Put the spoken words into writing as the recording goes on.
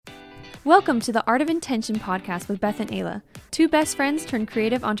Welcome to the Art of Intention podcast with Beth and Ayla, two best friends turned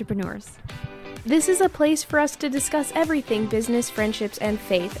creative entrepreneurs. This is a place for us to discuss everything business, friendships, and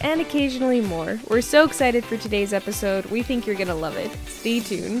faith, and occasionally more. We're so excited for today's episode. We think you're going to love it. Stay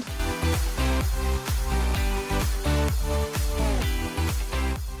tuned.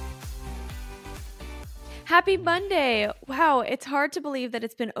 Happy Monday! Wow, it's hard to believe that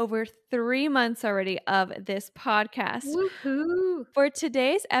it's been over 3 months already of this podcast. Woohoo! For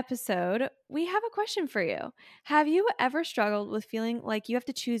today's episode, we have a question for you. Have you ever struggled with feeling like you have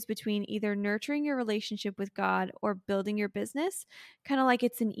to choose between either nurturing your relationship with God or building your business? Kind of like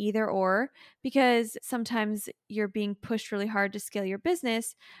it's an either or, because sometimes you're being pushed really hard to scale your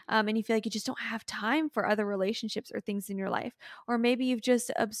business and you feel like you just don't have time for other relationships or things in your life. Or maybe you've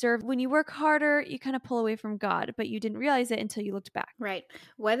just observed when you work harder, you kind of pull away from God, but you didn't realize it until you looked back. Right.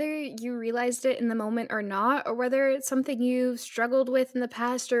 Whether you realized it in the moment or not, or whether it's something you've struggled with in the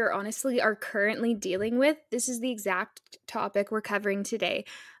past or honestly are currently dealing with, this is the exact topic we're covering today.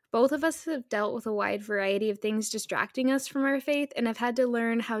 Both of us have dealt with a wide variety of things distracting us from our faith and have had to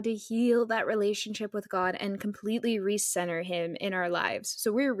learn how to heal that relationship with God and completely recenter Him in our lives.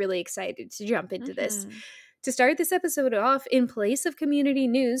 So we're really excited to jump into this. To start this episode off, in place of community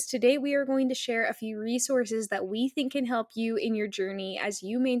news, today we are going to share a few resources that we think can help you in your journey as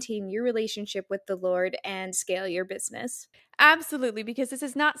you maintain your relationship with the Lord and scale your business. Absolutely, because this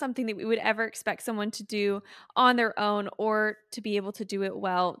is not something that we would ever expect someone to do on their own or to be able to do it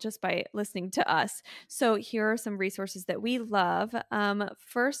well just by listening to us. So here are some resources that we love.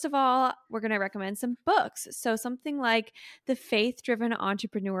 First of all, we're going to recommend some books. So something like The Faith-Driven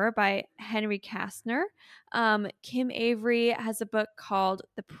Entrepreneur by Henry Kastner. Kim Avery has a book called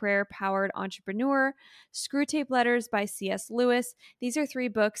The Prayer-Powered Entrepreneur. Screwtape Letters by C.S. Lewis. These are 3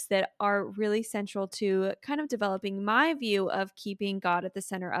 books that are really central to kind of developing my view of keeping God at the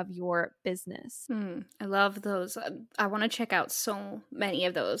center of your business. I love those. I want to check out so many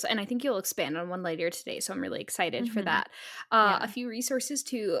of those, and I think you'll expand on one later today, so I'm really excited for that. A few resources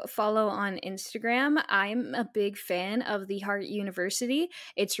to follow on Instagram. I'm a big fan of the Heart University.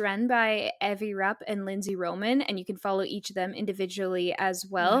 It's run by Evie Rupp and Lindsay Roman, and you can follow each of them individually as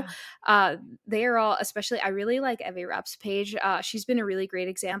well. They are all, especially, I really like Evie Rupp's page. She's been a really great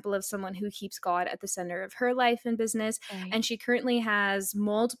example of someone who keeps God at the center of her life and business. And she currently has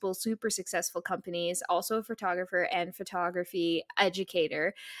multiple super successful companies, also a photographer and photography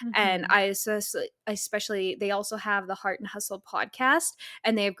educator. And I especially, they also have the Heart and Hustle podcast,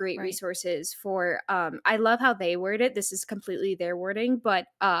 and they have great resources for, I love how they word it. This is completely their wording, but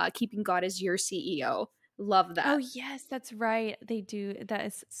keeping God as your CEO. Love that. Oh, yes, that's right. They do. That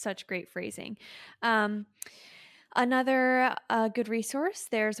is such great phrasing. Another good resource,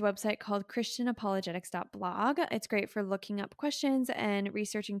 there's a website called christianapologetics.blog. It's great for looking up questions and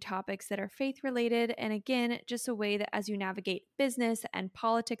researching topics that are faith related. And again, just a way that as you navigate business and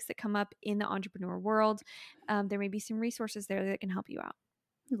politics that come up in the entrepreneur world, there may be some resources there that can help you out.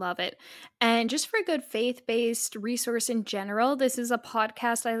 Love it. And just for a good faith-based resource in general, this is a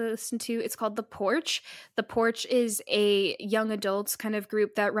podcast I listen to. It's called The Porch. The Porch is a young adults kind of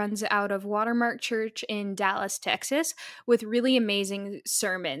group that runs out of Watermark Church in Dallas, Texas, with really amazing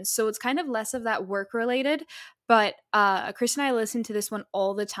sermons. So it's kind of less of that work-related. But Chris and I listen to this one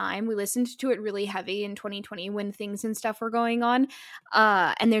all the time. We listened to it really heavy in 2020 when things and stuff were going on.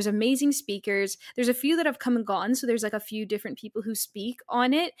 And there's amazing speakers. There's a few that have come and gone. So there's like a few different people who speak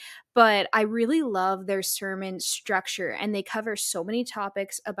on it. But I really love their sermon structure. And they cover so many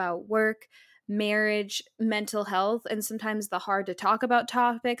topics about work, marriage, mental health, and sometimes the hard to talk about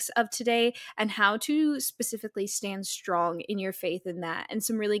topics of today, and how to specifically stand strong in your faith in that. And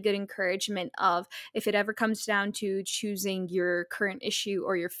some really good encouragement of, if it ever comes down to choosing your current issue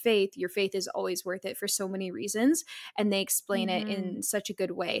or your faith is always worth it for so many reasons. And they explain it in such a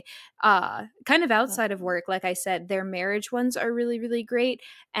good way. Kind of outside of work, like I said, their marriage ones are really, really great.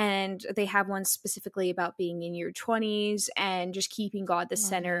 And they have one specifically about being in your 20s and just keeping God the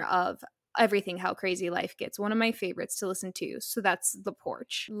center of everything, how crazy life gets. One of my favorites to listen to. So that's The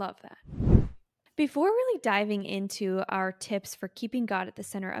Porch. Love that. Before really diving into our tips for keeping God at the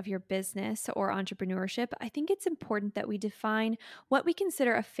center of your business or entrepreneurship, I think it's important that we define what we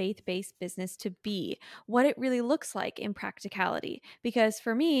consider a faith-based business to be, what it really looks like in practicality. Because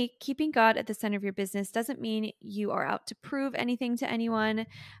for me, keeping God at the center of your business doesn't mean you are out to prove anything to anyone.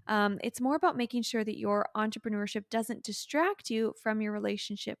 It's more about making sure that your entrepreneurship doesn't distract you from your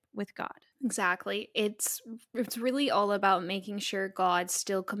relationship with God. Exactly. It's really all about making sure God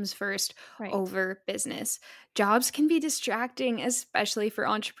still comes first Right. over business. Jobs can be distracting, especially for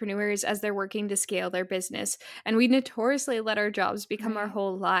entrepreneurs as they're working to scale their business, and we notoriously let our jobs become our Right.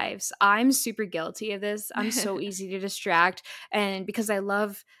 whole lives. I'm super guilty of this. I'm so easy to distract, and because I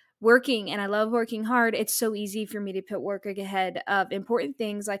love working and I love working hard, it's so easy for me to put work ahead of important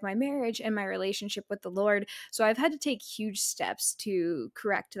things like my marriage and my relationship with the Lord. So I've had to take huge steps to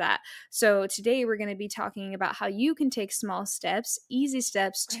correct that. So, today we're going to be talking about how you can take small steps, easy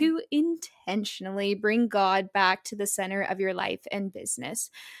steps Right. to intentionally bring God back to the center of your life and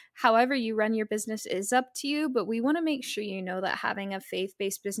business. However, you run your business is up to you, but we want to make sure you know that having a faith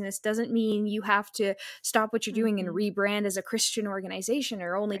based business doesn't mean you have to stop what you're doing and Mhm. rebrand as a Christian organization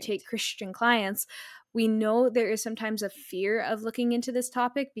or only Right. take Christian clients. We know there is sometimes a fear of looking into this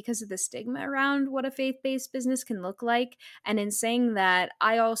topic because of the stigma around what a faith based business can look like. And in saying that,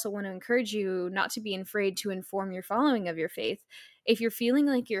 I also want to encourage you not to be afraid to inform your following of your faith. If you're feeling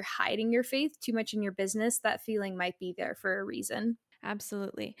like you're hiding your faith too much in your business, that feeling might be there for a reason.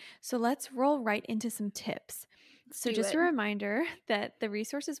 Absolutely. So let's roll right into some tips. Let's So, do just it. a reminder that the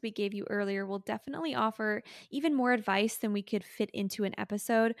resources we gave you earlier will definitely offer even more advice than we could fit into an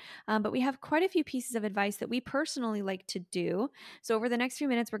episode. But we have quite a few pieces of advice that we personally like to do. So, over the next few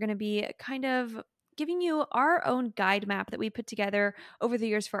minutes, we're going to be kind of giving you our own guide map that we put together over the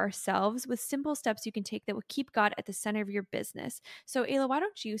years for ourselves with simple steps you can take that will keep God at the center of your business. So, Ayla, why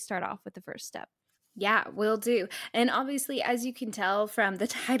don't you start off with the first step? Yeah, will do. And obviously, as you can tell from the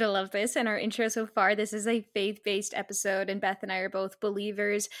title of this and our intro so far, this is a faith based episode, and Beth and I are both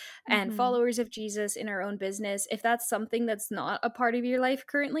believers and Hmm. followers of Jesus in our own business. If that's something that's not a part of your life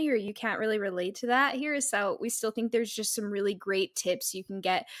currently, or you can't really relate to that, hear us out. We still think there's just some really great tips you can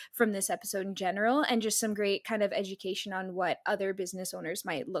get from this episode in general, and just some great kind of education on what other business owners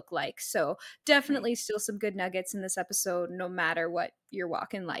might look like. So, Right. definitely still some good nuggets in this episode, no matter what your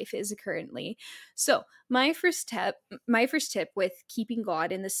walk in life is currently. So, my first tip with keeping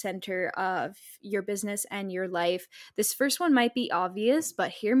God in the center of your business and your life. This first one might be obvious,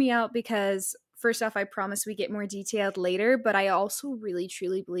 but hear me out because first off, I promise we get more detailed later, but I also really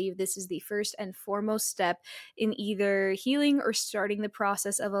truly believe this is the first and foremost step in either healing or starting the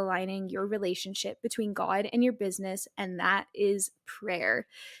process of aligning your relationship between God and your business, and that is prayer.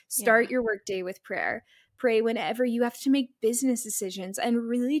 Yeah. Start your workday with prayer. Pray whenever you have to make business decisions and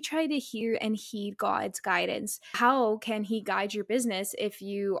really try to hear and heed God's guidance. How can He guide your business if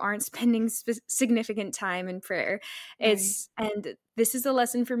you aren't spending significant time in prayer? Right. And this is a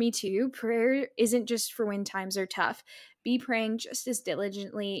lesson for me too. Prayer isn't just for when times are tough. Be praying just as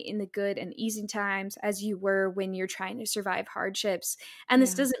diligently in the good and easy times as you were when you're trying to survive hardships. And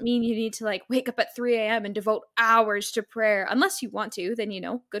this Yeah. doesn't mean you need to like wake up at 3 a.m. and devote hours to prayer. Unless you want to, then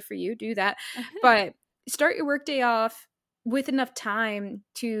good for you, do that. But start your workday off with enough time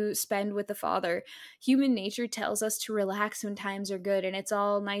to spend with the Father. Human nature tells us to relax when times are good and it's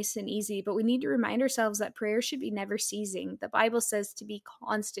all nice and easy, but we need to remind ourselves that prayer should be never ceasing. The Bible says to be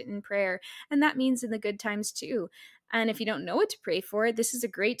constant in prayer, and that means in the good times too. And if you don't know what to pray for, this is a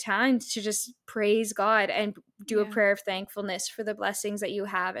great time to just praise God and do a Yeah. prayer of thankfulness for the blessings that you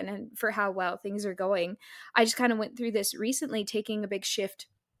have and for how well things are going. I just kind of went through this recently, taking a big shift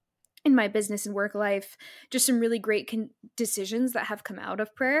in my business and work life, just some really great decisions that have come out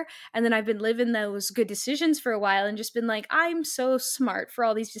of prayer. And then I've been living those good decisions for a while and just been like, I'm so smart for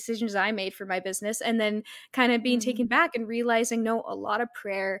all these decisions I made for my business. And then kind of being taken Mm, back and realizing, no, a lot of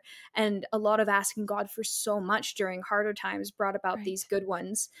prayer and a lot of asking God for so much during harder times brought about these right. good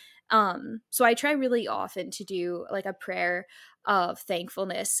ones. So I try really often to do like a prayer of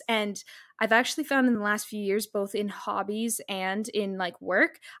thankfulness. And I've actually found in the last few years, both in hobbies and in like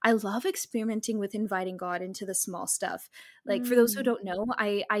work, I love experimenting with inviting God into the small stuff. Like for those who Mm, don't know,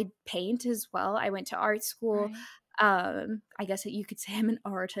 I paint as well. I went to art school. right. I guess that you could say I'm an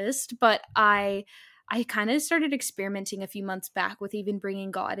artist, but I kind of started experimenting a few months back with even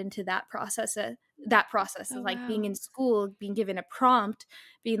bringing God into that process Oh, of like being wow. in school, being given a prompt,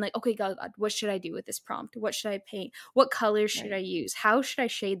 being like, okay, God, what should I do with this prompt? What should I paint? What colors should I Right. use? How should I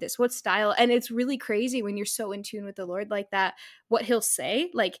shade this? What style? And it's really crazy when you're so in tune with the Lord like that, what he'll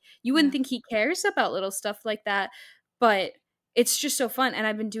say. Like you wouldn't Yeah. think he cares about little stuff like that, but it's just so fun. And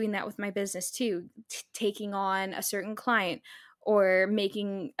I've been doing that with my business too, taking on a certain client or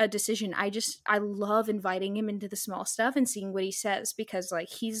making a decision. I love inviting him into the small stuff and seeing what he says because like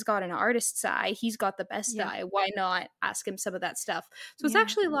he's got an artist's eye, he's got the best Yep. eye. Why not ask him some of that stuff? So it's Yeah.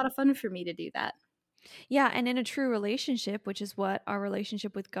 actually a lot of fun for me to do that. Yeah, and in a true relationship, which is what our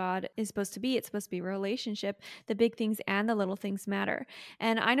relationship with God is supposed to be, it's supposed to be a relationship. The big things and the little things matter.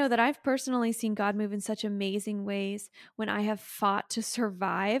 And I know that I've personally seen God move in such amazing ways when I have fought to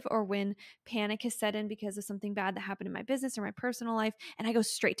survive or when panic has set in because of something bad that happened in my business or my personal life. And I go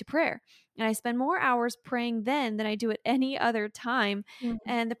straight to prayer. And I spend more hours praying then than I do at any other time. Mm,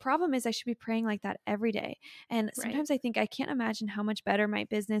 And the problem is, I should be praying like that every day. And right. sometimes I think I can't imagine how much better my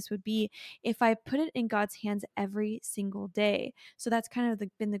business would be if I put it in God's hands every single day. So that's kind of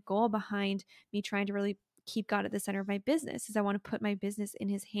been the goal behind me trying to really keep God at the center of my business is I want to put my business in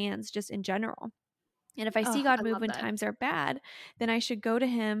his hands just in general. And if I see Oh, God I move love when that. times are bad, then I should go to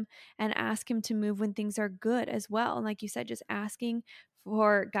him and ask him to move when things are good as well. And like you said, just asking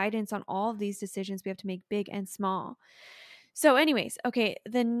for guidance on all of these decisions we have to make, big and small. So, anyways, okay,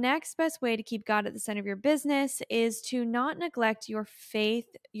 the next best way to keep God at the center of your business is to not neglect your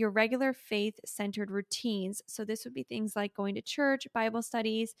faith, your regular faith centered routines. So, this would be things like going to church, Bible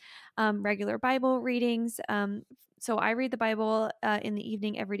studies, regular Bible readings. So, I read the Bible in the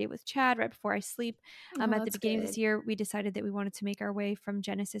evening every day with Chad right before I sleep. Oh, At the that's beginning of this good. year, we decided that we wanted to make our way from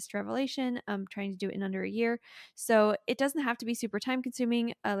Genesis to Revelation, trying to do it in under a year. So, it doesn't have to be super time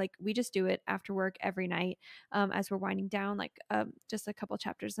consuming. Like, we just do it after work every night as we're winding down, like just a couple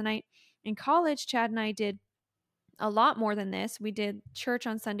chapters a night. In college, Chad and I did a lot more than this. We did church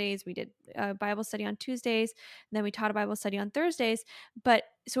on Sundays, we did Bible study on Tuesdays, and then we taught a Bible study on Thursdays. But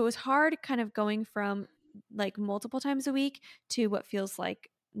so it was hard kind of going from like multiple times a week to what feels like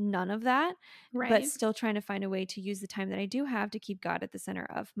none of that, but Right. still trying to find a way to use the time that I do have to keep God at the center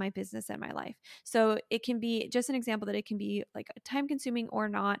of my business and my life. So it can be just an example that it can be like time consuming or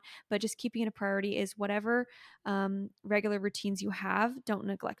not, but just keeping it a priority is whatever regular routines you have, don't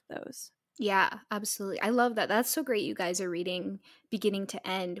neglect those. Yeah, absolutely. I love that. That's so great you guys are reading beginning to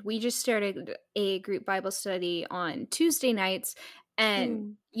end. We just started a group Bible study on Tuesday nights. And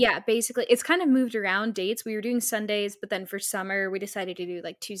Ooh. yeah, basically, it's kind of moved around dates. We were doing Sundays, but then for summer, we decided to do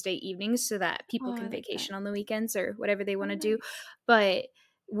like Tuesday evenings so that people Oh, I can like that. vacation on the weekends or whatever they Oh, want to do. nice. But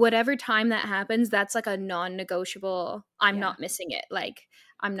whatever time that happens, that's like a non negotiable. I'm Yeah, not missing it. Like,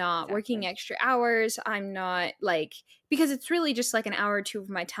 I'm not working exactly. extra hours. I'm not like, because it's really just like an hour or two of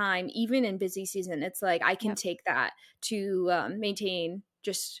my time, even in busy season. It's like I can Yep. take that to maintain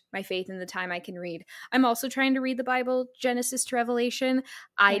just my faith in the time I can read. I'm also trying to read the Bible, Genesis to Revelation.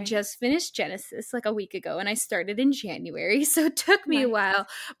 I Right. just finished Genesis like a week ago and I started in January. So it took me a while.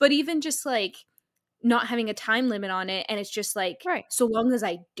 Nice. But even just like not having a time limit on it, and it's just like, Right. so long as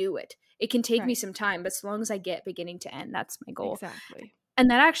I do it, it can take me Right. some time, but so long as I get beginning to end, that's my goal. Exactly. And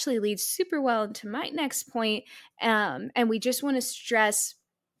that actually leads super well into my next point. And we just want to stress,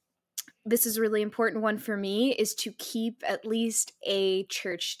 this is a really important one for me, is to keep at least a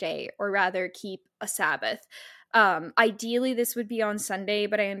church day, or rather keep a Sabbath. Ideally this would be on Sunday,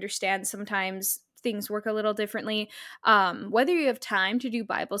 but I understand sometimes things work a little differently. Whether you have time to do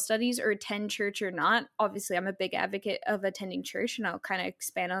Bible studies or attend church or not, obviously I'm a big advocate of attending church, and I'll kind of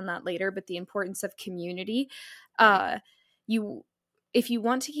expand on that later, but the importance of community. Right. uh you If you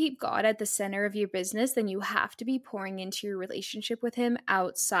want to keep God at the center of your business, then you have to be pouring into your relationship with Him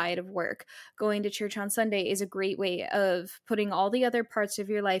outside of work. Going to church on Sunday is a great way of putting all the other parts of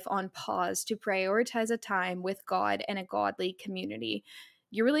your life on pause to prioritize a time with God and a godly community.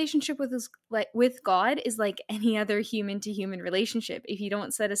 Your relationship with God is like any other human to human relationship. If you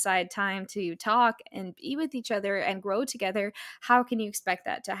don't set aside time to talk and be with each other and grow together, how can you expect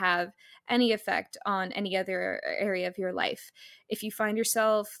that to have any effect on any other area of your life? If you find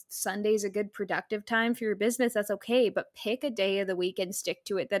yourself Sunday's a good productive time for your business, that's okay, but pick a day of the week and stick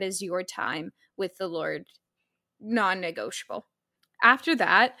to it that is your time with the Lord, non-negotiable. After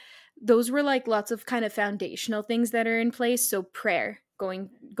that, those were like lots of kind of foundational things that are in place. So prayer,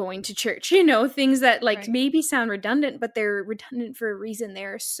 going to church, things that like Right. maybe sound redundant, but they're redundant for a reason.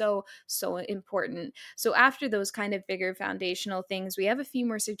 They're so important. So after those kind of bigger foundational things, we have a few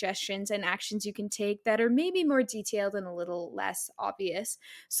more suggestions and actions you can take that are maybe more detailed and a little less obvious.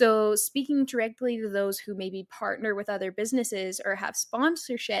 So speaking directly to those who maybe partner with other businesses or have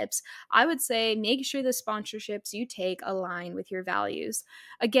sponsorships, I would say make sure the sponsorships you take align with your values.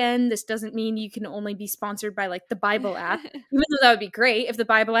 Again, this doesn't mean you can only be sponsored by like the Bible app, even though that would be great if the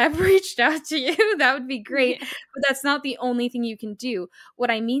Bible app reached out to you, that would be great. Yeah. But that's not the only thing you can do. What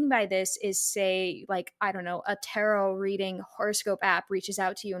I mean by this is, say, like, I don't know, a tarot reading horoscope app reaches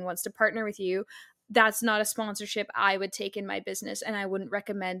out to you and wants to partner with you. that's not a sponsorship I would take in my business, and I wouldn't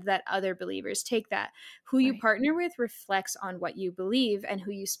recommend that other believers take that. Who you Right. partner with reflects on what you believe, and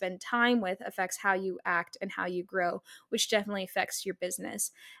who you spend time with affects how you act and how you grow, which definitely affects your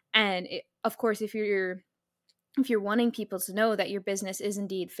business. And of course, if you're wanting people to know that your business is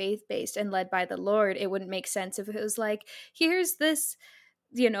indeed faith-based and led by the Lord, it wouldn't make sense if it was like, here's this,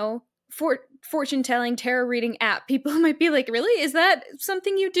 fortune telling tarot reading app. People might be like, really, is that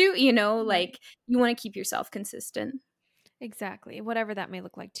something you do? Right. Like, you want to keep yourself consistent. Exactly. Whatever that may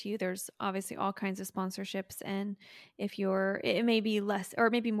look like to you, there's obviously all kinds of sponsorships. And if you're, it may be less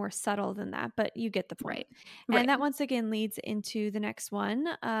or maybe more subtle than that, but you get the point. Right. And Right. that once again leads into the next one.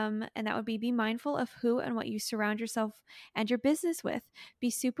 And that would be mindful of who and what you surround yourself and your business with.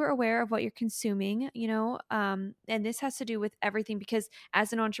 Be super aware of what you're consuming, and this has to do with everything because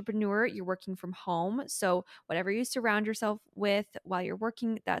as an entrepreneur, you're working from home. So whatever you surround yourself with while you're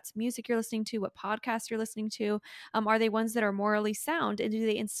working, that's music you're listening to, what podcasts you're listening to, are they ones that are morally sound? And do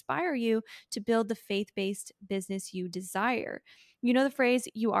they inspire you to build the faith based business you desire? You know the phrase,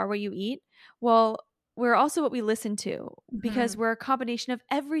 you are what you eat? Well, we're also what we listen to because Mhm. we're a combination of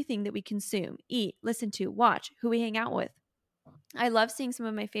everything that we consume, eat, listen to, watch, who we hang out with. I love seeing some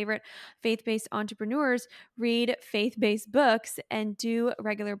of my favorite faith based entrepreneurs read faith based books and do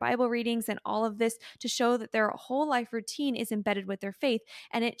regular Bible readings and all of this to show that their whole life routine is embedded with their faith.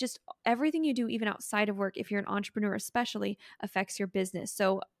 And it just, everything you do, even outside of work, if you're an entrepreneur especially, affects your business.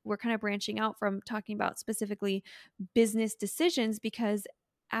 So we're kind of branching out from talking about specifically business decisions because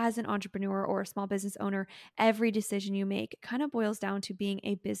as an entrepreneur or a small business owner, every decision you make kind of boils down to being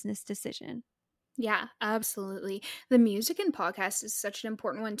a business decision. Yeah, absolutely. The music and podcast is such an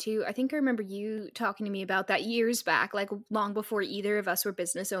important one too. I think I remember you talking to me about that years back, like long before either of us were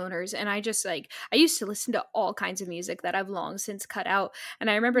business owners. And I used to listen to all kinds of music that I've long since cut out. And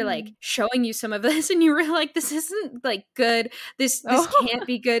I remember like Mm. showing you some of this, and you were like, "This isn't like good. This Oh, can't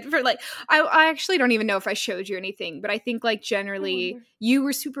be good for like." I actually don't even know if I showed you anything, but I think like I generally wonder. you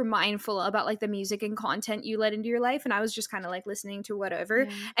were super mindful about like the music and content you let into your life, and I was just kind of like listening to whatever,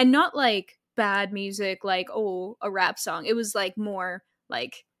 Yeah. and not like bad music like, oh, a rap song. It was like more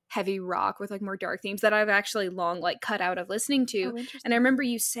like heavy rock with like more dark themes that I've actually long like cut out of listening to. Oh, And I interesting. remember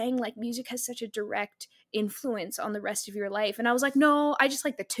you saying like music has such a direct influence on the rest of your life, and I was like, no, I just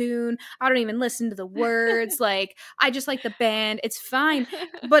like the tune. I don't even listen to the words. Like, I just like the band. It's fine.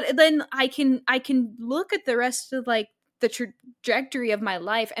 But then I can look at the rest of like the trajectory of my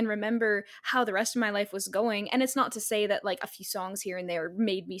life and remember how the rest of my life was going. And it's not to say that like a few songs here and there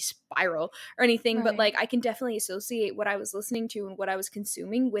made me spiral or anything, but Right, like I can definitely associate what I was listening to and what I was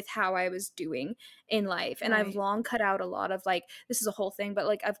consuming with how I was doing in life. And I've right, long cut out a lot of like, this is a whole thing, but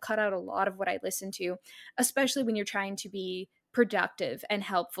like I've cut out a lot of what I listen to, especially when you're trying to be productive and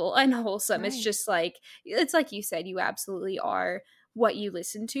helpful and wholesome. It's right, just like, it's like you said, you absolutely are what you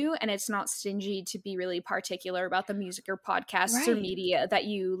listen to, and it's not stingy to be really particular about the music or podcasts or right, media that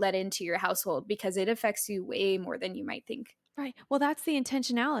you let into your household, because it affects you way more than you might think. right. Well, that's the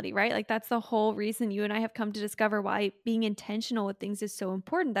intentionality, right? Like, that's the whole reason you and I have come to discover why being intentional with things is so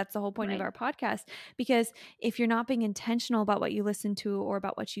important. That's the whole point of Right. our podcast. Because if you're not being intentional about what you listen to or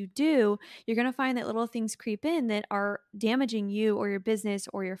about what you do, you're going to find that little things creep in that are damaging you or your business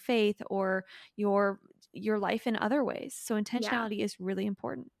or your faith or your your life in other ways. So Yeah. intentionality is really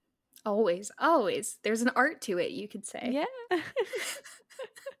important. Always, always. There's an art to it, you could say. Yeah.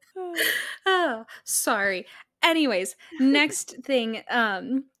 Oh, sorry. Anyways, next thing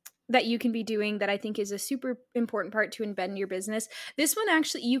that you can be doing that I think is a super important part to embed in your business. This one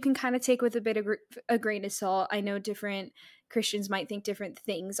actually you can kind of take with a bit of a grain of salt. I know different Christians might think different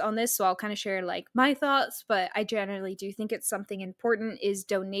things on this, so I'll kind of share like my thoughts, but I generally do think it's something important is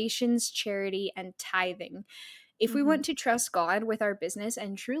donations, charity, and tithing. If we Mhm. want to trust God with our business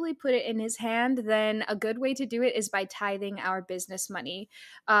and truly put it in His hand, then a good way to do it is by tithing our business money.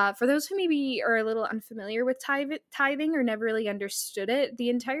 For those who maybe are a little unfamiliar with tithing or never really understood it, the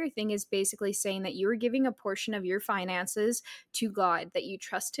entire thing is basically saying that you are giving a portion of your finances to God, that you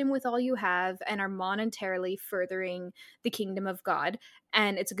trust Him with all you have and are monetarily furthering the kingdom of God.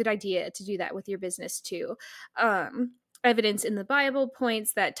 And it's a good idea to do that with your business too. Evidence in the Bible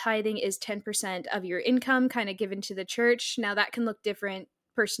points that tithing is 10% of your income kind of given to the church. Now, that can look different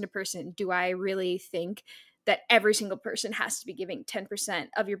person to person. Do I really think that every single person has to be giving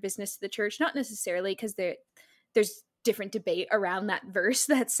 10% of your business to the church? Not necessarily, because there's different debate around that verse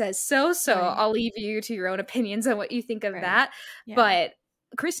that says so. So Right, I'll leave you to your own opinions on what you think of right. that. Yeah. But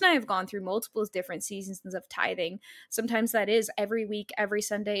Chris and I have gone through multiple different seasons of tithing. Sometimes that is every week, every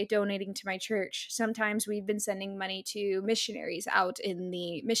Sunday, donating to my church. Sometimes we've been sending money to missionaries out in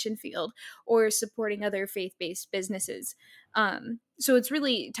the mission field or supporting other faith-based businesses. So it's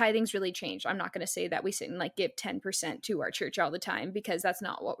really, tithing's really changed. I'm not going to say that we sit and like give 10% to our church all the time, because that's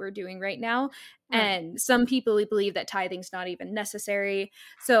not what we're doing right now. Right. And some people believe that tithing's not even necessary.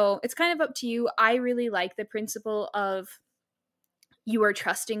 So it's kind of up to you. I really like the principle of you are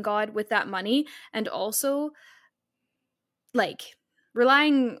trusting God with that money, and also like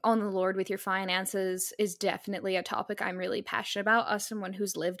relying on the Lord with your finances is definitely a topic I'm really passionate about, as someone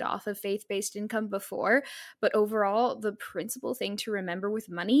who's lived off of faith-based income before. But overall, the principal thing to remember with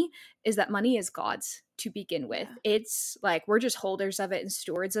money is that money is God's to begin with. Yeah. It's like we're just holders of it and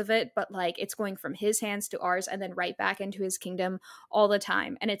stewards of it, but like it's going from his hands to ours and then right back into his kingdom all the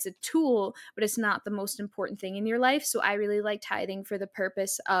time. And it's a tool, but it's not the most important thing in your life. So I really like tithing for the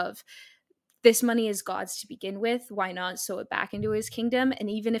purpose of, this money is God's to begin with. Why not sow it back into his kingdom? And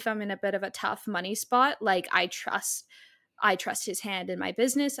even if I'm in a bit of a tough money spot, like I trust his hand in my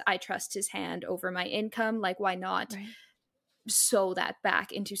business. I trust his hand over my income. Like, why not Right. sow that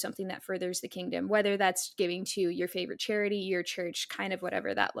back into something that furthers the kingdom, whether that's giving to your favorite charity, your church, kind of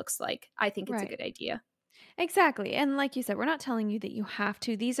whatever that looks like. I think it's a Right. good idea. Exactly. And like you said, we're not telling you that you have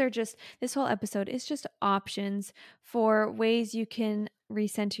to. These are just, this whole episode is just options for ways you can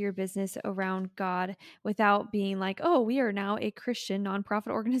recenter your business around God without being like, oh, we are now a Christian nonprofit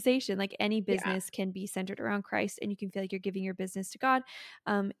organization. Like any Yeah, business can be centered around Christ, and you can feel like you're giving your business to God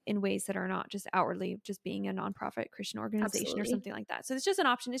in ways that are not just outwardly just being a nonprofit Christian organization or absolutely. something like that. So it's just an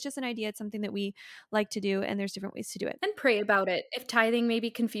option. It's just an idea. It's something that we like to do, and there's different ways to do it. And pray about it. If tithing maybe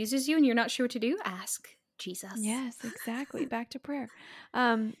confuses you and you're not sure what to do, ask Jesus. Yes, exactly. Back to prayer.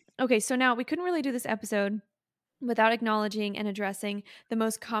 Okay, so now we couldn't really do this episode without acknowledging and addressing the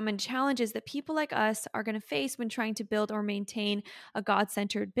most common challenges that people like us are going to face when trying to build or maintain a God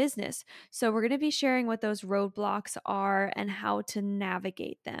centered business. So, we're going to be sharing what those roadblocks are and how to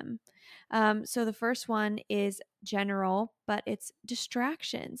navigate them. So, the first one is general, but it's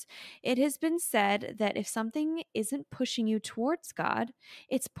distractions. It has been said that if something isn't pushing you towards God,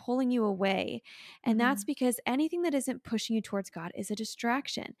 it's pulling you away. And that's Mhm. because anything that isn't pushing you towards God is a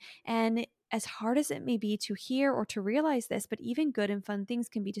distraction. And as hard as it may be to hear or to realize this, but even good and fun things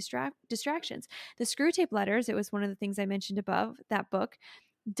can be distractions. The Screw Tape Letters, it was one of the things I mentioned above, that book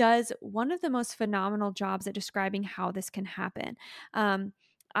does one of the most phenomenal jobs at describing how this can happen. Um,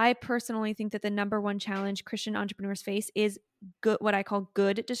 I personally think that the number one challenge Christian entrepreneurs face is good, what I call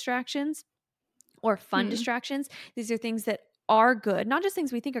good distractions or fun Hmm. distractions. These are things that are good, not just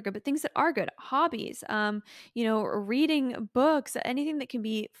things we think are good, but things that are good. Hobbies, reading books, anything that can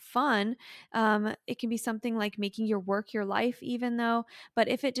be fun. It can be something like making your work your life, even though, but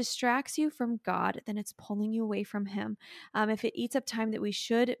if it distracts you from God, then it's pulling you away from Him. If it eats up time that we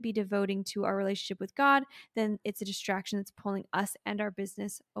should be devoting to our relationship with God, then it's a distraction that's pulling us and our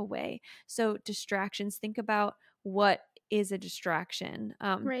business away. So, distractions, think about what is a distraction.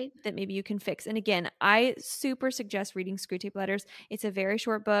 Right. That maybe you can fix. And again, I super suggest reading Screw Tape Letters. It's a very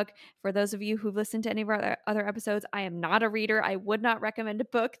short book. For those of you who've listened to any of our other episodes, I am not a reader. I would not recommend a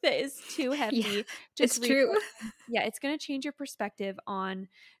book that is too Yeah, hefty. Just it's read true. it. Yeah, it's going to change your perspective on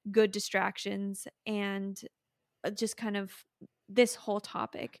good distractions and just kind of this whole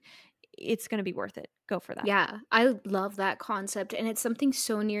topic. It's going to be worth it. Go for that. Yeah, I love that concept. And it's something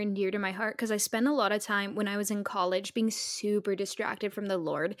so near and dear to my heart because I spent a lot of time when I was in college being super distracted from the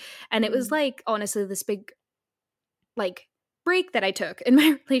Lord. And it was Mm, like, honestly, this big, like, break that I took in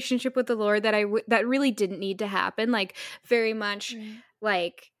my relationship with the Lord that that really didn't need to happen. Like, very much right.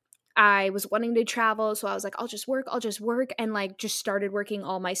 like I was wanting to travel, so I was like, I'll just work, and like just started working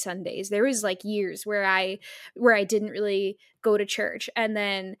all my Sundays. There was like years where I didn't really go to church, and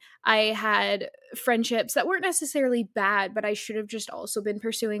then I had friendships that weren't necessarily bad, but I should have just also been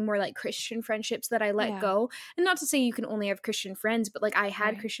pursuing more like Christian friendships that I let Yeah. go. And not to say you can only have Christian friends, but like I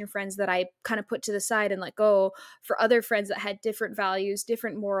had Right. Christian friends that I kind of put to the side and let go for other friends that had different values,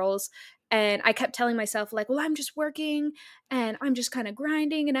 different morals. And I kept telling myself like, well, I'm just working and I'm just kind of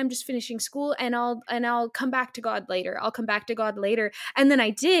grinding and I'm just finishing school, and I'll come back to God later. I'll come back to God later. And then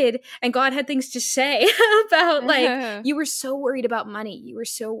I did, and God had things to say about like, you were so worried about money. You were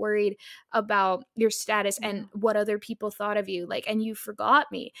so worried about your status Yeah. and what other people thought of you, like, and you forgot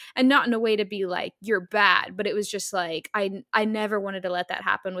me. And not in a way to be like you're bad, but it was just like I never wanted to let that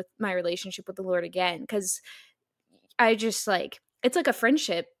happen with my relationship with the Lord again, cuz I just like, it's like a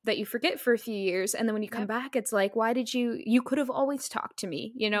friendship that you forget for a few years, and then when you come Yep. back it's like, why did you could have always talked to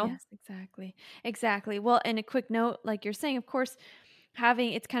me, you know? Yes, exactly. Exactly. Well, and a quick note, like you're saying, of course,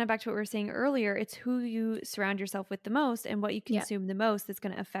 having it's kind of back to what we were saying earlier. It's who you surround yourself with the most and what you Yeah, consume the most that's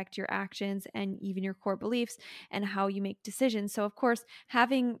going to affect your actions and even your core beliefs and how you make decisions. So, of course,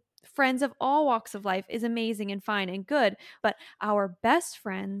 having friends of all walks of life is amazing and fine and good. But our best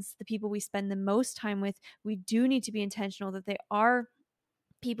friends, the people we spend the most time with, we do need to be intentional that they are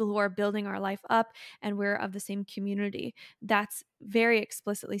people who are building our life up and we're of the same community. That's very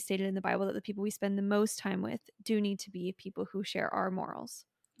explicitly stated in the Bible that the people we spend the most time with do need to be people who share our morals.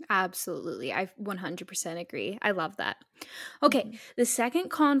 absolutely. I 100% agree. I love that. Okay, Mhm. the second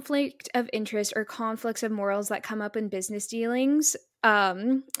conflict of interest or conflicts of morals that come up in business dealings,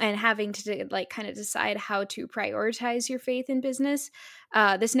 and having to like kind of decide how to prioritize your faith in business.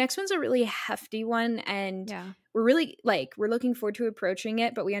 This next one's a really hefty one, and Yeah. we're really like we're looking forward to approaching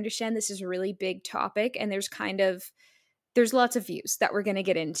it, but we understand this is a really big topic, and there's lots of views that we're going to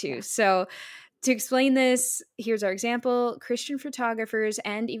get into. Yeah. So to explain this, here's our example. Christian photographers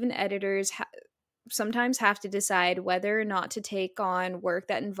and even editors sometimes have to decide whether or not to take on work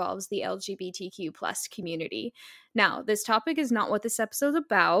that involves the LGBTQ plus community. Now, this topic is not what this episode's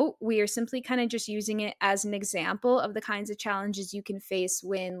about. We are simply kind of just using it as an example of the kinds of challenges you can face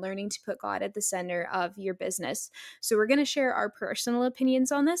when learning to put God at the center of your business. So, we're going to share our personal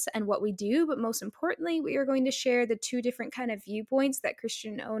opinions on this and what we do, but most importantly, we are going to share the two different kind of viewpoints that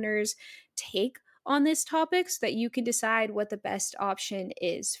Christian owners take on this topic so that you can decide what the best option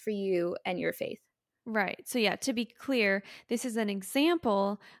is for you and your faith. Right. So, yeah, to be clear, this is an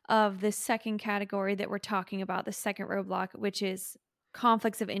example of the second category that we're talking about, the second roadblock, which is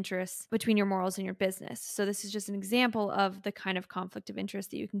conflicts of interest between your morals and your business. So, this is just an example of the kind of conflict of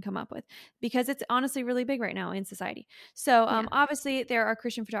interest that you can come up with because it's honestly really big right now in society. So, Yeah, obviously, there are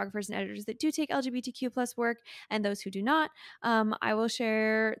Christian photographers and editors that do take LGBTQ plus work and those who do not. I will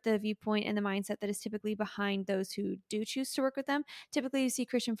share the viewpoint and the mindset that is typically behind those who do choose to work with them. Typically, you see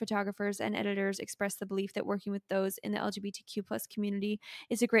Christian photographers and editors express the belief that working with those in the LGBTQ plus community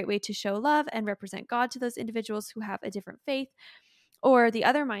is a great way to show love and represent God to those individuals who have a different faith. Or the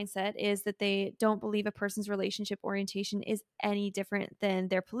other mindset is that they don't believe a person's relationship orientation is any different than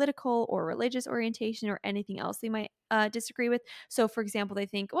their political or religious orientation or anything else they might disagree with. So, for example, they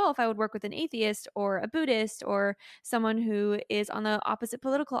think, well, if I would work with an atheist or a Buddhist or someone who is on the opposite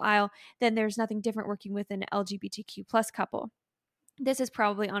political aisle, then there's nothing different working with an LGBTQ plus couple. This is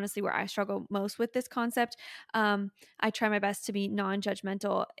probably honestly where I struggle most with this concept. I try my best to be non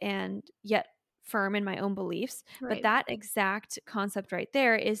judgmental and yet firm in my own beliefs. But right. that exact concept right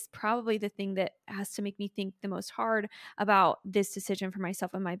there is probably the thing that has to make me think the most hard about this decision for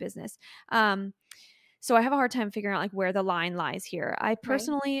myself and my business. So I have a hard time figuring out like where the line lies here. I Right.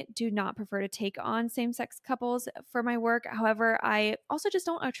 personally do not prefer to take on same-sex couples for my work. However, I also just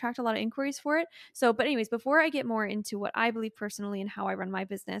don't attract a lot of inquiries for it. So, but anyways, before I get more into what I believe personally and how I run my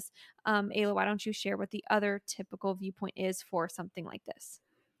business, Ayla, why don't you share what the other typical viewpoint is for something like this?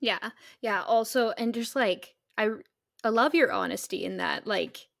 Yeah. Yeah. Also, and just like I love your honesty in that.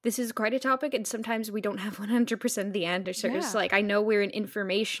 Like, this is quite a topic, and sometimes we don't have 100% of the answers. Yeah, Like, I know we're an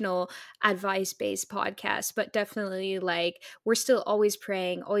informational, advice based podcast, but definitely, like, we're still always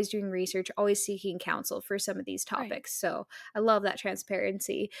praying, always doing research, always seeking counsel for some of these right. topics. So, I love that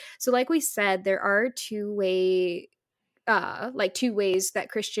transparency. So, like we said, there are two ways that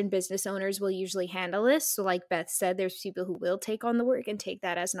Christian business owners will usually handle this. So, like Beth said, there's people who will take on the work and take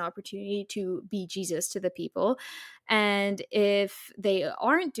that as an opportunity to be Jesus to the people. And if they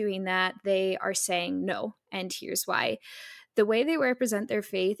aren't doing that, they are saying no. And here's why. The way they represent their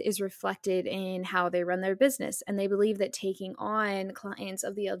faith is reflected in how they run their business, and they believe that taking on clients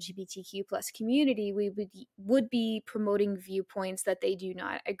of the LGBTQ plus community would be promoting viewpoints that they do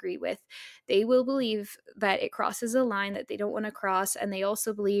not agree with. They will believe that it crosses a line that they don't want to cross, and they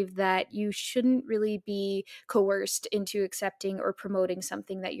also believe that you shouldn't really be coerced into accepting or promoting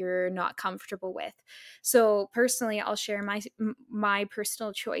something that you're not comfortable with. So personally, I'll share my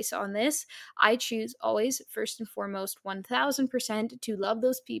personal choice on this. I choose always, first and foremost, 1000% to love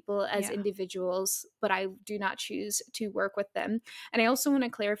those people as Yeah. individuals, but I do not choose to work with them. And I also want to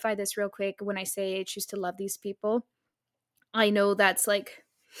clarify this real quick. When I say I choose to love these people, I know that's like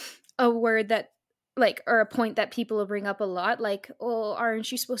a word that, like, or a point that people will bring up a lot. Like, oh,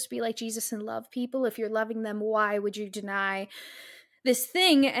 aren't you supposed to be like Jesus and love people? If you're loving them, why would you deny this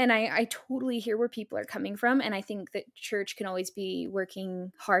thing? And I totally hear where people are coming from, and I think that church can always be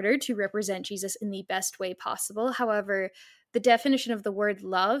working harder to represent Jesus in the best way possible. However, the definition of the word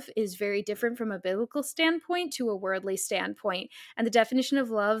love is very different from a biblical standpoint to a worldly standpoint. And the definition of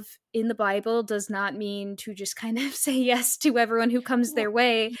love in the Bible does not mean to just kind of say yes to everyone who comes Well, their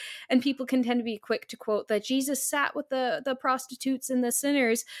way. And people can tend to be quick to quote that Jesus sat with the prostitutes and the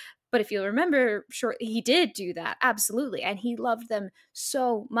sinners. But if you'll remember, sure, he did do that, absolutely. And he loved them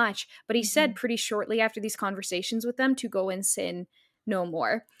so much. But he said mhm. pretty shortly after these conversations with them to go and sin no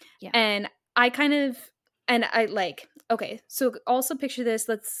more. Yeah. And I kind of, and I like, okay, so also picture this.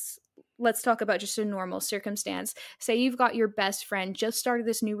 Let's talk about just a normal circumstance. Say you've got your best friend just started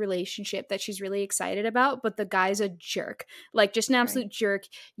this new relationship that she's really excited about, but the guy's a jerk. Like just an Right. absolute jerk.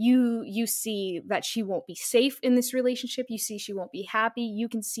 You see that she won't be safe in this relationship. You see she won't be happy. You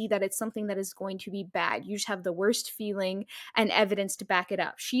can see that it's something that is going to be bad. You just have the worst feeling and evidence to back it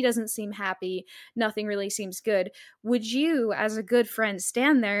up. She doesn't seem happy. Nothing really seems good. Would you as a good friend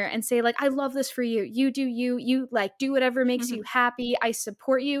stand there and say like, I love this for you, you do you like do whatever makes you happy, I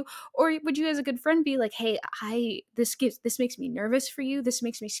support you? Or would you as a good friend be like, hey, I this makes me nervous for you, this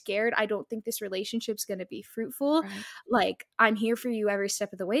makes me scared, I don't think this relationship's going to be fruitful, Right. like I'm here for you every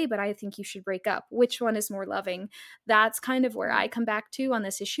step of the way, but I think you should break up? Which one is more loving? That's kind of where I Right. come back to on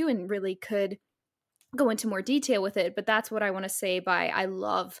this issue, and really could go into more detail with it, but that's what I want to say by I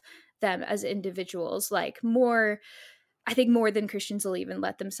love them as individuals, like more, I think more than Christians will even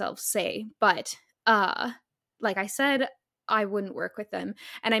let themselves say. But like I said, I wouldn't work with them.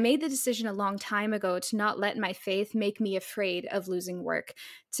 And I made the decision a long time ago to not let my faith make me afraid of losing work.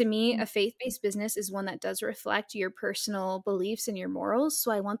 To me, Mhm. a faith-based business is one that does reflect your personal beliefs and your morals.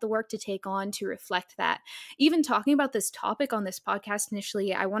 So I want the work to take on to reflect that. Even talking about this topic on this podcast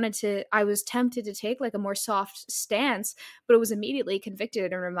initially, I was tempted to take like a more soft stance, but it was immediately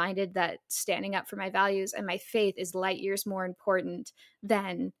convicted and reminded that standing up for my values and my faith is light years more important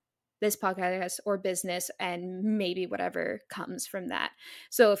than this podcast or business and maybe whatever comes from that.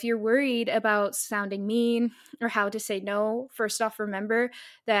 So if you're worried about sounding mean or how to say no, first off, remember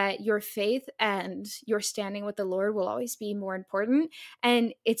that your faith and your standing with the Lord will always be more important.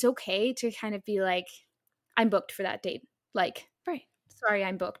 And it's okay to kind of be like, I'm booked for that date. Like, Right. sorry,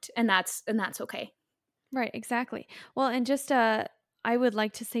 I'm booked. And that's okay. Right, exactly. Well, and just I would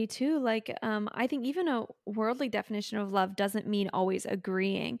like to say too, like, I think even a worldly definition of love doesn't mean always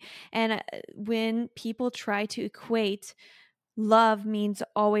agreeing. And when people try to equate love means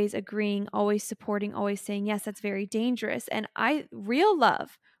always agreeing, always supporting, always saying yes, that's very dangerous. And real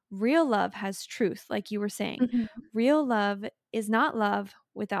love has truth, like you were saying. Mhm. Real love is not love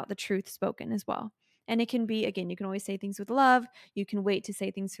without the truth spoken as well. And it can be, again, you can always say things with love. You can wait to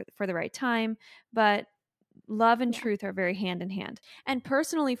say things for the right time. But love and Yeah. truth are very hand in hand. And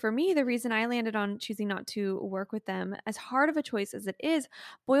personally, for me, the reason I landed on choosing not to work with them, as hard of a choice as it is,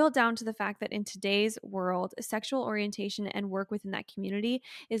 boiled down to the fact that in today's world, sexual orientation and work within that community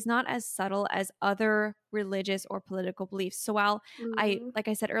is not as subtle as other religious or political beliefs. So while Ooh. like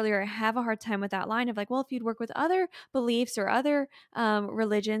I said earlier, I have a hard time with that line of like, well, if you'd work with other beliefs or other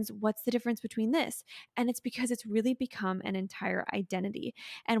religions, what's the difference between this? And it's because it's really become an entire identity.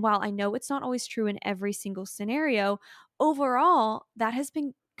 And while I know it's not always true in every single scenario, overall, that's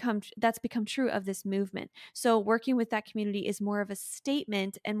become true of this movement. So working with that community is more of a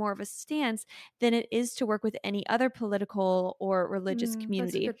statement and more of a stance than it is to work with any other political or religious That's a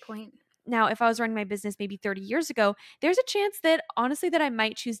community. good point. Now, if I was running my business maybe 30 years ago, there's a chance that honestly that I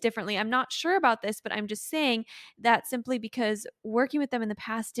might choose differently. I'm not sure about this, but I'm just saying that simply because working with them in the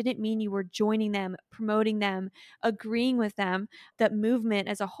past didn't mean you were joining them, promoting them, agreeing with them, that movement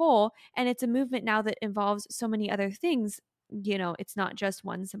as a whole. And it's a movement now that involves so many other things. You know, it's not just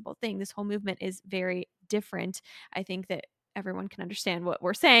one simple thing. This whole movement is very different. I think that everyone can understand what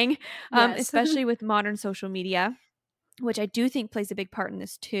we're saying, Yes. especially with modern social media, which I do think plays a big part in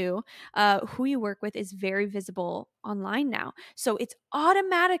this too. Who you work with is very visible online now. So it's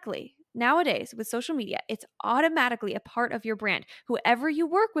automatically, nowadays with social media, it's automatically a part of your brand. Whoever you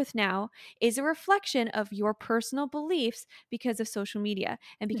work with now is a reflection of your personal beliefs because of social media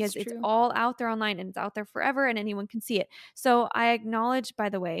and It's because it's true. all out there online and it's out there forever and anyone can see it. So I acknowledge, by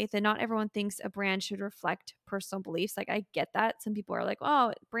the way, that not everyone thinks a brand should reflect personal beliefs. Like I get that. Some people are like,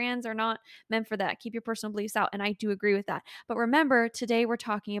 oh, brands are not meant for that. Keep your personal beliefs out. And I do agree with that. But remember, today we're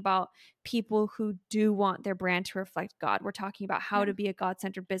talking about people who do want their brand to reflect God. We're talking about how Yeah. to be a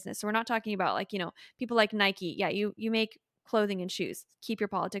God-centered business. So we're not talking about like, people like Nike. Yeah, you make clothing and shoes. Keep your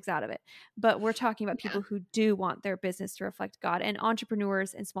politics out of it. But we're talking about Yeah. people who do want their business to reflect God. And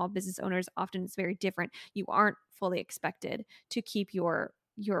entrepreneurs and small business owners, often it's very different. You aren't fully expected to keep your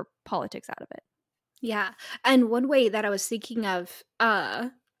politics out of it. Yeah. And one way that I was thinking of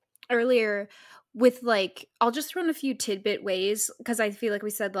earlier with like, I'll just throw in a few tidbit ways because I feel like we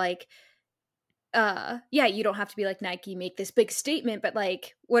said like yeah, you don't have to be like Nike, make this big statement, but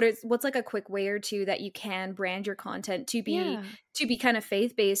like what's like a quick way or two that you can brand your content Yeah. to be kind of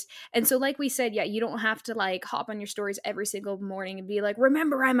faith-based. And so like we said, yeah, you don't have to like hop on your stories every single morning and be like,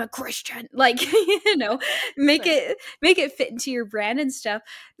 remember I'm a Christian. Like, you know, Right. make it fit into your brand and stuff.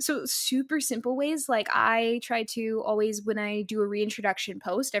 So super simple ways. Like I try to always, when I do a reintroduction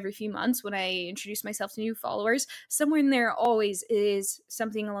post every few months, when I introduce myself to new followers, somewhere in there always is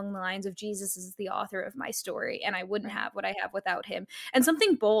something along the lines of Jesus is the author of my story, and I wouldn't Right. have what I have without him. And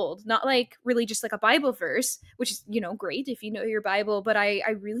something bold, not like really just like a Bible verse, which is, you know, great if you know your Bible, but I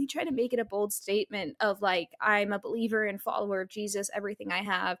really try to make it a bold statement of like, I'm a believer and follower of Jesus. Everything I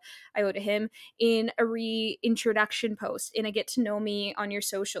have, I owe to him, in a reintroduction post, in a get to know me on your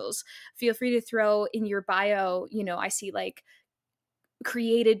socials. Feel free to throw in your bio, you know, I see like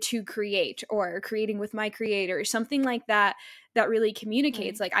created to create or creating with my creator, something like that, that really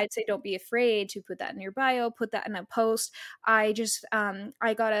communicates. Right. Like I'd say don't be afraid to put that in your bio, put that in a post. I just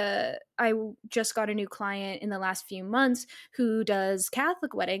got a new client in the last few months who does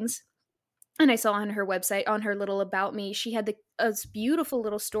Catholic weddings, and I saw on her website, on her little about me, she had this beautiful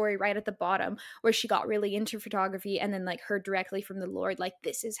little story right at the bottom where she got really into photography and then like heard directly from the Lord, like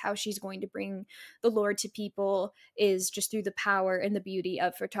this is how she's going to bring the Lord to people, is just through the power and the beauty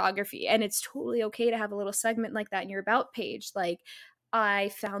of photography. And it's totally okay to have a little segment like that in your about page. Like, I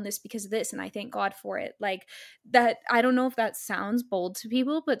found this because of this and I thank God for it. Like that, I don't know if that sounds bold to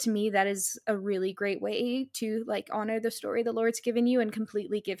people, but to me that is a really great way to like honor the story the Lord's given you and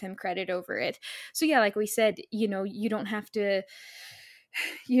completely give him credit over it. So yeah, like we said, you know, you don't have to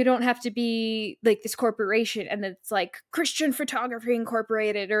be like this corporation and it's like Christian Photography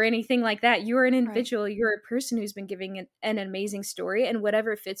Incorporated or anything like that. You're an Right. individual. You're a person who's been giving an amazing story, and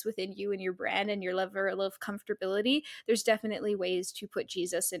whatever fits within you and your brand and your level of comfortability, there's definitely ways to put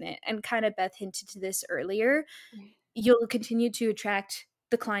Jesus in it. And kind of Beth hinted to this earlier, Right. you'll continue to attract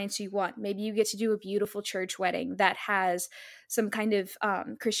the clients you want. Maybe you get to do a beautiful church wedding that has some kind of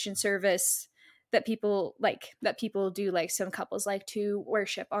Christian service that people do, like some couples like to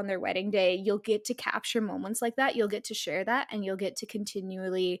worship on their wedding day. You'll get to capture moments like that. You'll get to share that, and you'll get to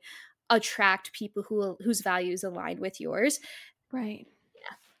continually attract people whose values align with yours. Right.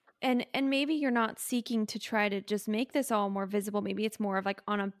 And maybe you're not seeking to try to just make this all more visible. Maybe it's more of like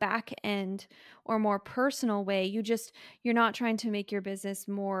on a back end or more personal way. You're not trying to make your business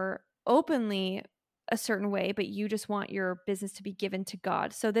more openly a certain way, but you just want your business to be given to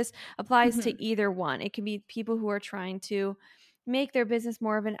God. So this applies Mhm. to either one. It can be people who are trying to make their business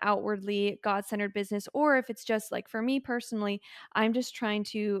more of an outwardly God-centered business, or if it's just like for me personally, I'm just trying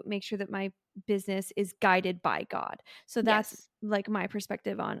to make sure that my business is guided by God. So that's Yes. like my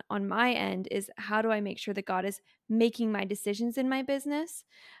perspective on my end is how do I make sure that God is making my decisions in my business?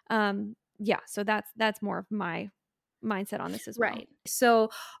 Yeah, so that's more of my mindset on this as well. Right. So,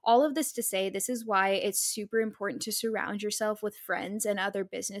 all of this to say, this is why it's super important to surround yourself with friends and other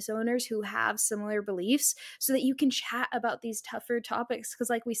business owners who have similar beliefs so that you can chat about these tougher topics. Because,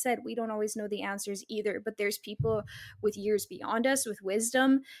 like we said, we don't always know the answers either, but there's people with years beyond us with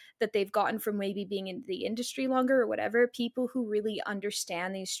wisdom that they've gotten from maybe being in the industry longer or whatever, people who really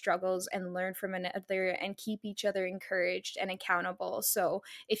understand these struggles and learn from another and keep each other encouraged and accountable. So,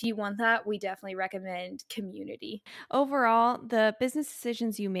 if you want that, we definitely recommend community. Overall, the business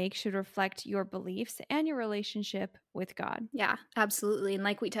decisions you make should reflect your beliefs and your relationship with God. Yeah, absolutely. And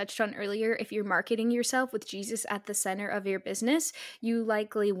like we touched on earlier, if you're marketing yourself with Jesus at the center of your business, you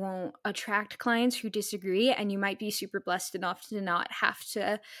likely won't attract clients who disagree, and you might be super blessed enough to not have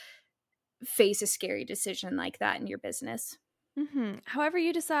to face a scary decision like that in your business. However,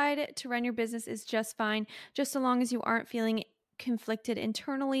 you decide to run your business is just fine, just so long as you aren't feeling conflicted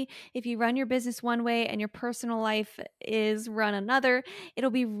internally. If you run your business one way and your personal life is run another,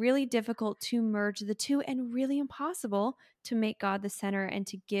 it'll be really difficult to merge the two and really impossible to make God the center and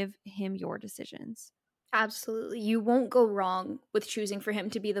to give Him your decisions. Absolutely. You won't go wrong with choosing for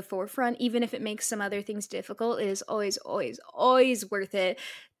him to be the forefront, even if it makes some other things difficult. It is always, always, always worth it.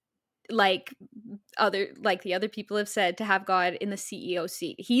 Like like the other people have said, to have God in the CEO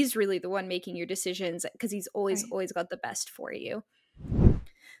seat. He's really the one making your decisions because he's always, Right. always got the best for you.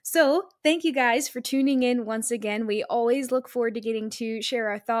 So, thank you guys for tuning in once again. We always look forward to getting to share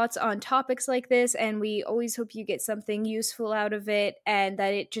our thoughts on topics like this, and we always hope you get something useful out of it and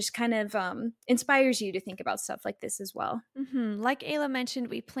that it just kind of inspires you to think about stuff like this as well. Like Ayla mentioned,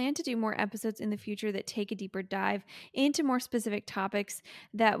 we plan to do more episodes in the future that take a deeper dive into more specific topics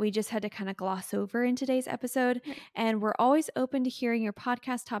that we just had to kind of gloss over in today's episode. Right. And we're always open to hearing your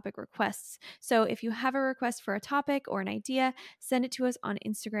podcast topic requests. So if you have a request for a topic or an idea, send it to us on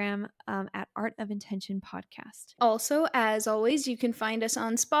Instagram at Art of Intention Podcast. Also, as always, you can find us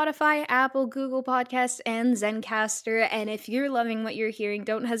on Spotify, Apple, Google Podcasts, and Zencaster. And if you're loving what you're hearing,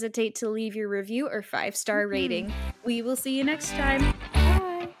 don't hesitate to leave your review or 5-star rating. We will see you next time.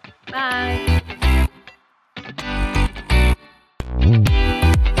 Bye. Bye.